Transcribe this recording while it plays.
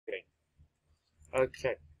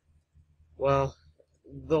Okay. Well,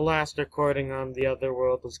 the last recording on the other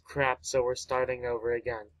world was crap, so we're starting over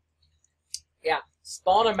again. Yeah,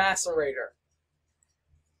 spawn a macerator.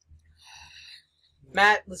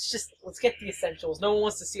 Matt, let's get the essentials. No one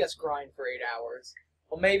wants to see us grind for 8 hours.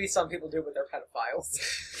 Well, maybe some people do, but they're pedophiles.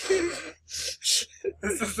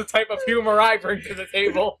 This is the type of humor I bring to the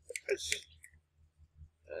table.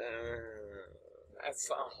 That's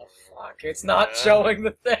oh fuck! It's not showing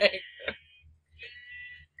the thing.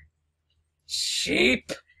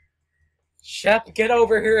 Sheep. Shep, get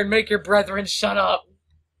over here and make your brethren shut up.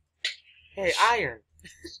 Hey, Iron.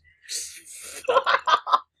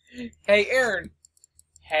 Hey, Aaron.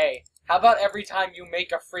 Hey, how about every time you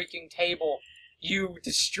make a freaking table, you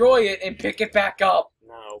destroy it and pick it back up?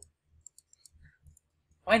 No.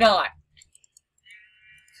 Why not?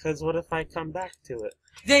 Because what if I come back to it?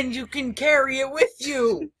 Then you can carry it with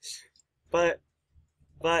you! But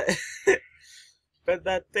but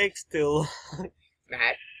that takes too long.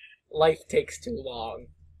 Matt, life takes too long.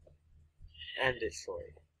 End it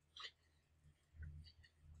short.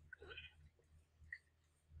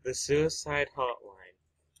 The suicide hotline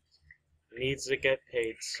needs to get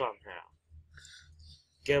paid somehow.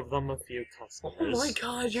 Give them a few customers. Oh my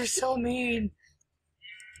god, you're so mean!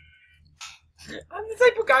 I'm the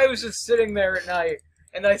type of guy who's just sitting there at night,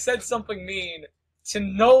 and I said something mean to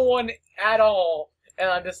no one at all, and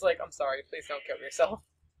I'm just like, I'm sorry, please don't kill yourself.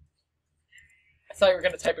 I thought you were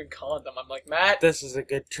gonna type in condom. I'm like, Matt. This is a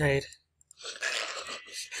good trade.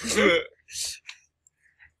 I'm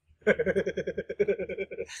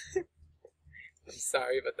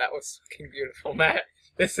sorry, but that was fucking beautiful, Matt.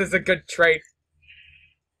 This is a good trade.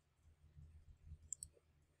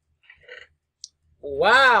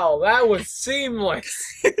 Wow, that was seamless.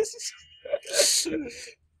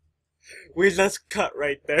 We just cut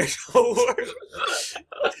right there. Don't worry.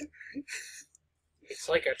 It's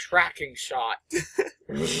like a tracking shot.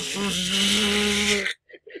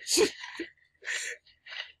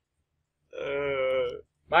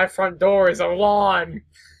 My front door is a lawn.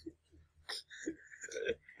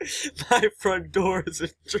 My front door is a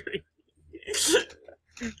tree.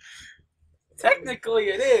 Technically,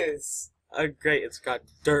 it is. Great, it's got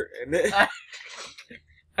dirt in it.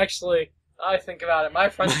 Actually, I think about it. My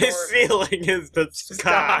front My door ceiling is the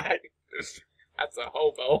sky. That's a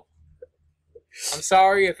hobo. I'm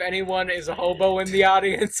sorry if anyone is a hobo in the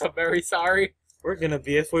audience. I'm very sorry. We're gonna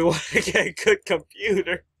be if we want to get a good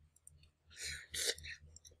computer.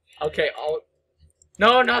 Okay,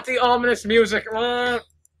 no, not the ominous music.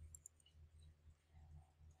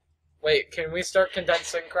 Wait, can we start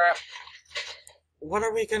condensing crap? What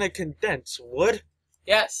are we gonna condense? Wood?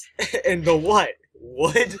 Yes. Into what?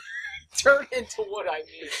 Wood? Turn into wood, I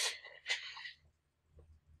mean.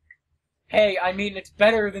 Hey, I mean, it's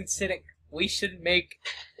better than sitting. We should make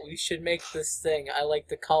this thing. I like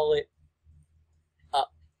to call it,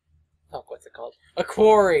 fuck, what's it called? A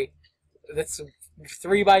quarry. That's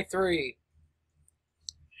 3x3.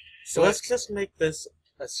 So let's just make this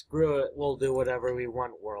a screw it, we'll do whatever we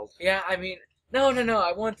want world. Yeah, I mean, no.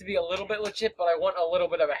 I want it to be a little bit legit, but I want a little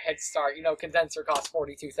bit of a head start. You know, condenser costs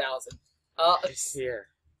 42,000. Here.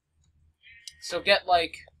 So get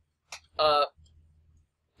like, no.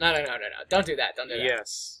 Don't do that. Don't do that.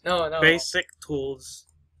 Yes. No. Basic tools.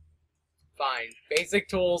 Fine. Basic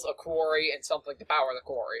tools, a quarry, and something to power the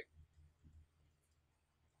quarry.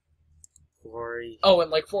 Quarry. Oh, and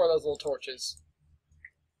like 4 of those little torches.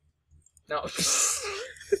 No.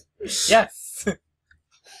 Yes.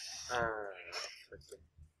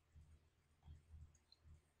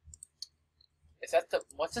 Is that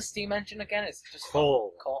what's the steam engine again? It's just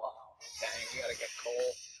coal. Coal. Oh, dang, we gotta get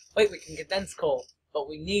coal. Wait, we can condense coal, but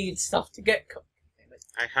we need stuff to get coal. Damn it.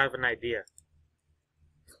 I have an idea.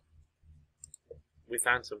 We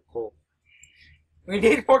found some coal. We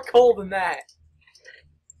need more coal than that.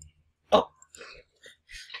 Oh.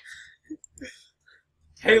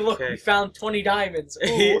 Hey, look, we found 20 diamonds.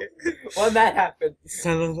 Ooh. When that happened.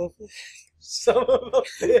 Son of a bitch. Son of a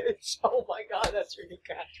bitch. Oh my god, that's your new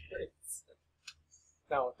catchphrase.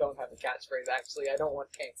 No, don't have a catchphrase, actually. I don't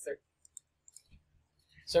want cancer.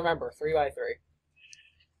 So remember, 3x3.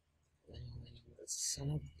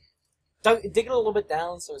 Son of... Dig it a little bit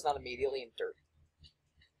down so it's not immediately in dirt.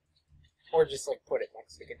 Or just, like, put it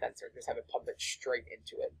next to the condenser. Just have it pump it straight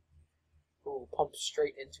into it. Ooh, pump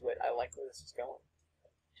straight into it. I like where this is going.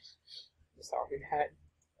 Sorry, Matt.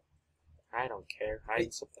 I don't care.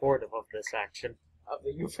 I'm supportive of this action. Of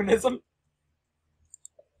the euphemism?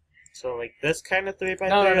 So, like, this kind of 3x3?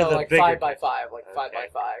 No, or the like bigger... 5x5. Like, Okay.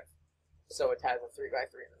 5x5. So it has a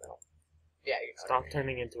 3x3 in the middle. Yeah, you know. Stop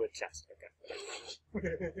turning into a chest.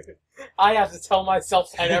 Okay. I have to tell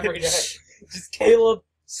myself that every day. Just Caleb,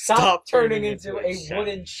 stop turning into a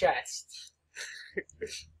wooden chest.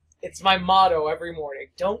 It's my motto every morning.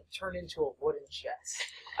 Don't turn into a wooden chest.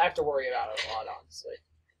 I have to worry about it a lot, honestly.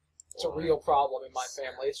 It's a real problem in my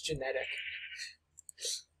family. It's genetic.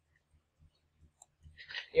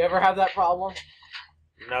 You ever have that problem?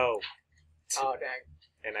 No. Oh, dang.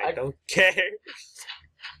 And I don't care.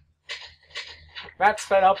 Matt's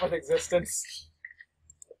fed up with existence.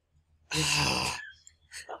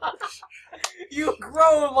 You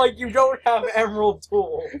grow like you don't have emerald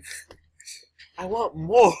tools. I want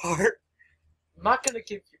more. I'm not gonna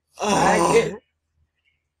give you faggot.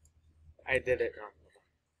 I did it wrong.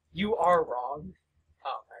 You are wrong.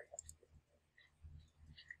 Oh, okay.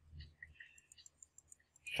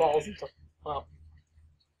 Falls into... Oh.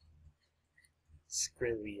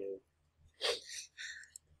 Screw you.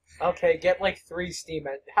 Okay, get like 3 steam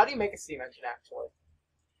engines. How do you make a steam engine, actually?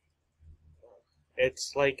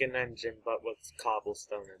 It's like an engine, but with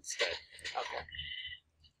cobblestone instead. Okay.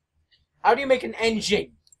 How do you make an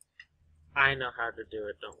engine? I know how to do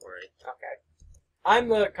it, don't worry. Okay. I'm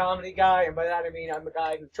the comedy guy, and by that I mean I'm the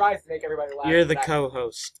guy who tries to make everybody laugh. You're the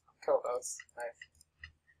co-host. Co-host.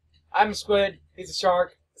 Nice. I'm a squid. He's a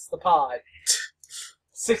shark. It's the pod.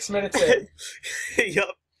 6 minutes in.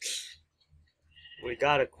 Yup. We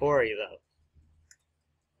got a quarry, though.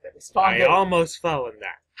 That responded. I almost fell in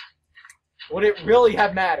that. Would it really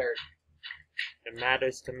have mattered? It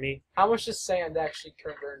matters to me. How much does sand actually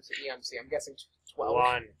convert into EMC? I'm guessing 12.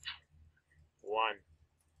 One.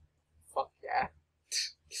 Fuck yeah.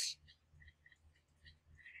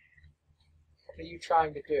 What are you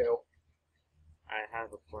trying to do? I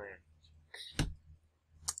have a plan.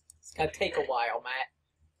 It's gonna take a while, Matt.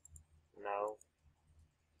 No.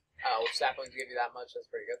 Oh, saplings give you that much? That's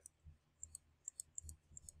pretty good.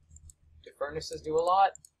 Do furnaces do a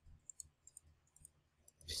lot?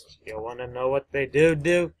 You wanna know what they do?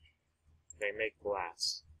 They make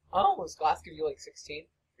glass. Oh, does glass give you like 16?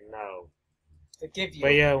 No. To give you.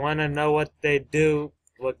 But you wanna know what they do?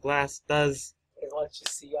 What glass does? It lets you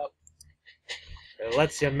see up. It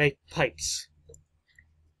lets you make pipes.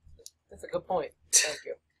 That's a good point. Thank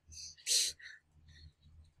you.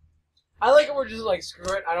 I like it. We're just like,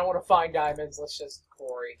 screw it. I don't want to find diamonds. Let's just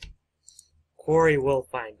quarry. Quarry will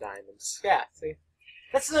find diamonds. Yeah, see?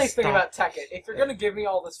 That's the nice thing Stop. about Tekkit. If you're going to give me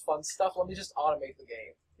all this fun stuff, let me just automate the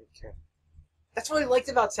game. Okay. That's what I liked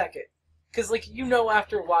about Tekkit. Because, like, you know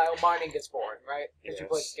after a while, mining gets boring, right? Because you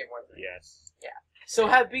play this game more than me. Yes. Yeah. So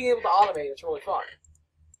being able to automate it's really fun.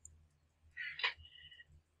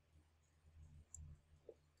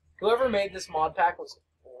 Whoever made this mod pack was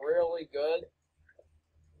really good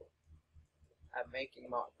at making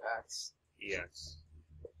mod packs. Yes.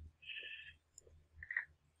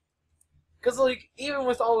 Because, like, even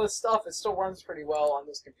with all this stuff, it still runs pretty well on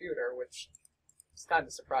this computer, which is kind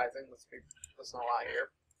of surprising. Let's not lie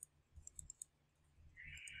here.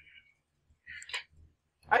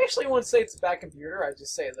 I actually wouldn't say it's a bad computer. I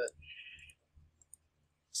just say that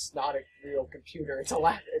it's not a real computer. It's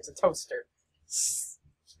a toaster.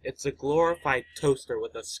 It's a glorified toaster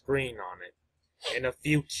with a screen on it and a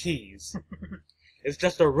few keys. It's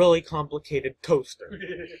just a really complicated toaster.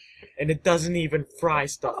 And it doesn't even fry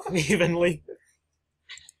stuff evenly.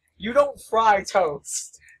 You don't fry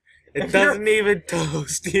toast. It doesn't even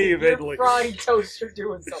toast If evenly. you're frying toast, you're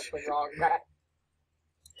doing something wrong, Matt.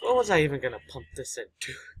 What was I even gonna pump this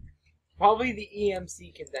into? Probably the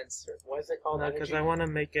EMC condenser. What is it called? No, because I want to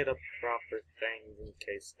make it a proper thing in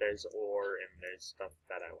case there's ore and there's stuff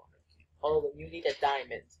that I want to keep. Oh, then you need a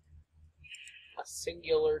diamond. A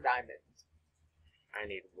singular diamond. I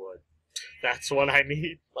need wood. That's what I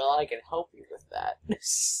need. Well, I can help you with that.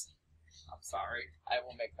 I'm sorry. I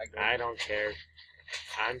will make my goal. I don't care.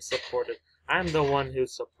 I'm supportive. I'm the one who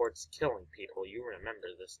supports killing people. You remember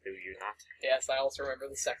this, do you not? Yes, I also remember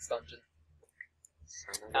the sex dungeon.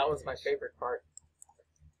 That was my favorite part.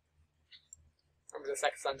 Remember the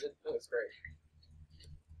sex dungeon? It was great.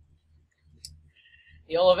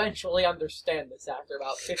 You'll eventually understand this after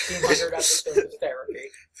about 1,500 episodes of therapy.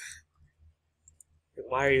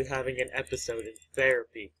 Why are you having an episode in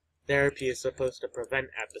therapy? Therapy is supposed to prevent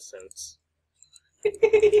episodes. There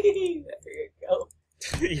you go.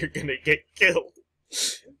 You're gonna get killed.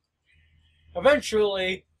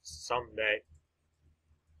 Eventually. Someday.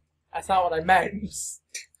 That's not what I meant.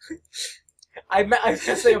 I was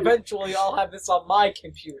gonna say eventually I'll have this on my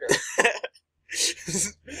computer.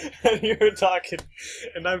 And you're talking,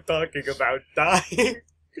 and I'm talking about dying.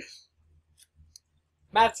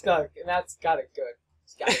 Matt's got it good.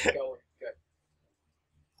 He's got it going good.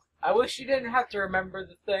 I wish you didn't have to remember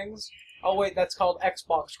the things. Oh wait, that's called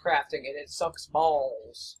Xbox crafting, and it sucks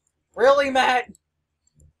balls. Really, Matt?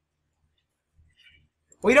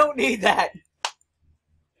 We don't need that.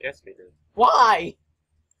 Yes, we do. Why?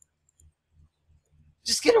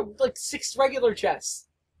 Just get like 6 regular chests.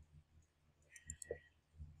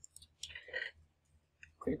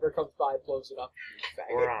 Creeper comes by, blows it up.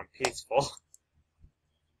 We're on peaceful.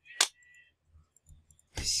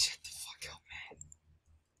 Shut the fuck up,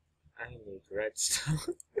 man. I need redstone.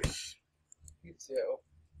 You too.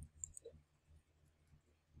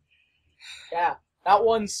 Yeah, that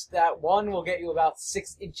one will get you about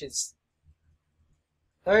 6 inches.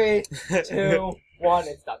 3, 2, 1,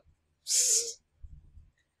 it's done.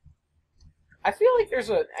 I feel like there's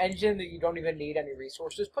an engine that you don't even need any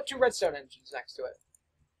resources. Put 2 redstone engines next to it.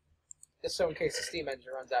 Just so in case the steam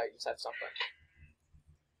engine runs out, you just have something.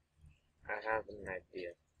 I have an idea.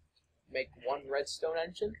 Make 1 redstone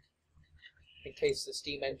engine in case the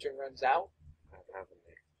steam engine runs out. I have an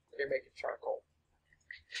idea. You're making charcoal.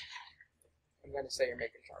 I'm gonna say you're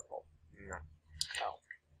making charcoal. No. Oh.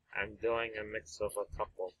 I'm doing a mix of a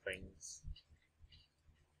couple things.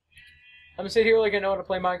 I'm gonna sit here like I know how to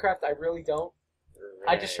play Minecraft. I really don't.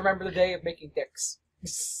 I just Right. remember the day of making dicks.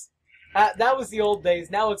 That was the old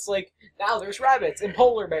days. Now it's like, now there's rabbits and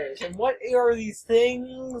polar bears. And what are these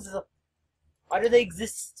things? Why do they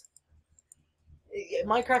exist?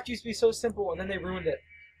 Minecraft used to be so simple, and then they ruined it.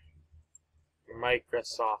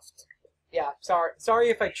 Microsoft. Yeah, sorry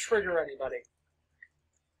if I trigger anybody.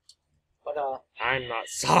 But, I'm not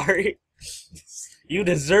sorry. You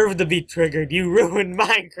deserve to be triggered. You ruined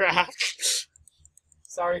Minecraft.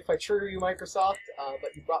 sorry if I trigger you, Microsoft,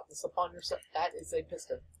 but you brought this upon yourself. That is a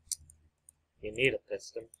piston. You need a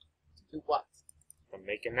piston To do what? to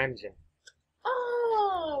make an engine.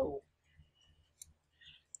 Oh!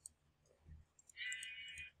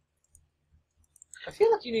 I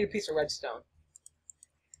feel like you need a piece of redstone.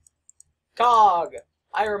 Cog!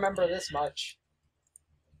 I remember this much.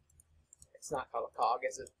 It's not called a cog,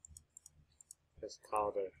 is it? It's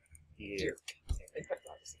called a gear. Dear. I thought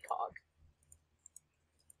it was a cog.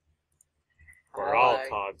 We're all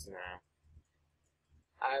cogs now.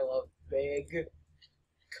 I love big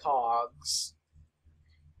cogs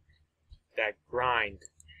That grind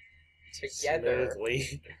together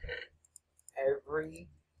smoothly. every...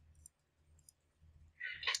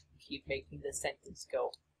 Keep making the sentence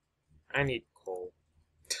go. I need coal.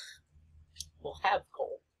 We'll have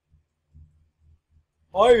coal.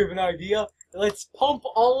 I have an idea. Let's pump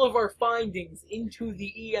all of our findings into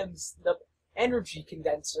the energy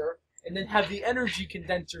condenser, and then have the energy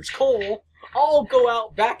condenser's coal all go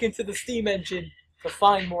out back into the steam engine to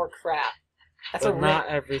find more crap. That's But a not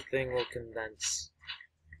risk. everything will condense.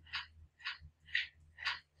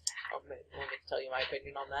 Oh, man, want me to tell you my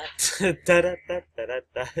opinion on that?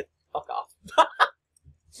 Da-da-da-da-da-da. Fuck off.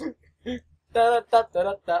 Da da da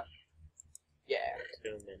da da. Yeah.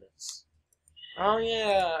 2 minutes. Oh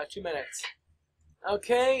yeah, 2 minutes.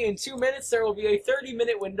 Okay, in 2 minutes there will be a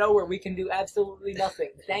 30-minute window where we can do absolutely nothing.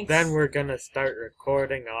 Thanks. Then we're gonna start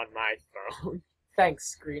recording on my phone.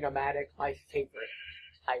 Thanks, Screenomatic, my favorite.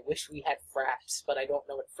 I wish we had Fraps, but I don't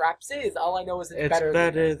know what Fraps is. All I know is it's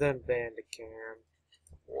better than Bandicam.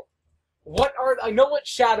 What are... I know what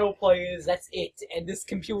Shadowplay is, that's it. And this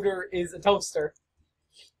computer is a toaster.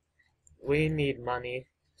 We need money.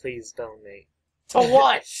 Please donate. To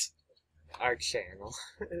what? Our channel.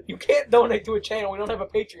 You can't donate to a channel. We don't have a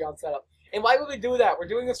Patreon set up. And why would we do that? We're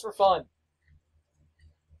doing this for fun.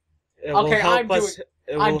 It Okay, will help I'm us. doing-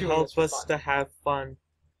 It I'm will doing help this for us fun. to have fun.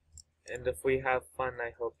 And if we have fun,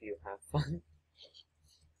 I hope you have fun.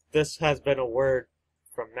 This has been a word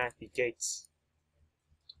from Matthew Gates,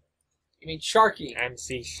 You mean Sharky.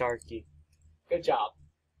 MC Sharky. Good job.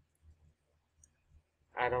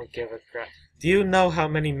 I don't give a crap. Do you know how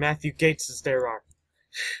many Matthew Gateses there are?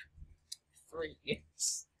 3.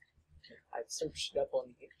 I've searched it up on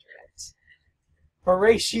the internet.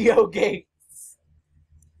 Horatio Gates.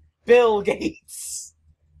 Bill Gates.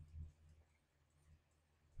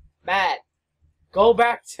 Matt, go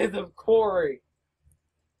back to the quarry.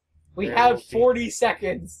 We There have will be- 40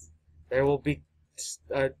 seconds. There will be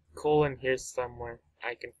coal in here somewhere.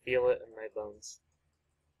 I can feel it in my bones.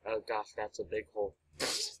 Oh gosh, that's a big hole.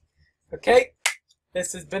 Okay,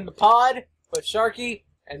 this has been the pod with Sharky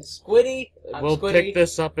and Squiddy. I'm We'll Squiddy. pick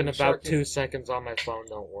this up in and about Sharky. 2 seconds on my phone,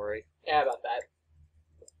 don't worry. Yeah, about that.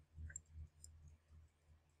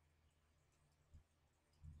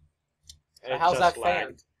 It how's just that fan?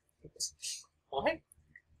 lagged. What?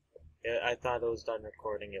 I thought it was done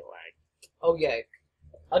recording, it lagged. Oh, yay.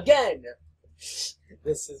 Again,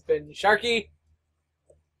 this has been Sharky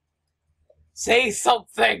Say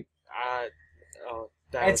something! Oh,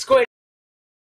 that And was Squid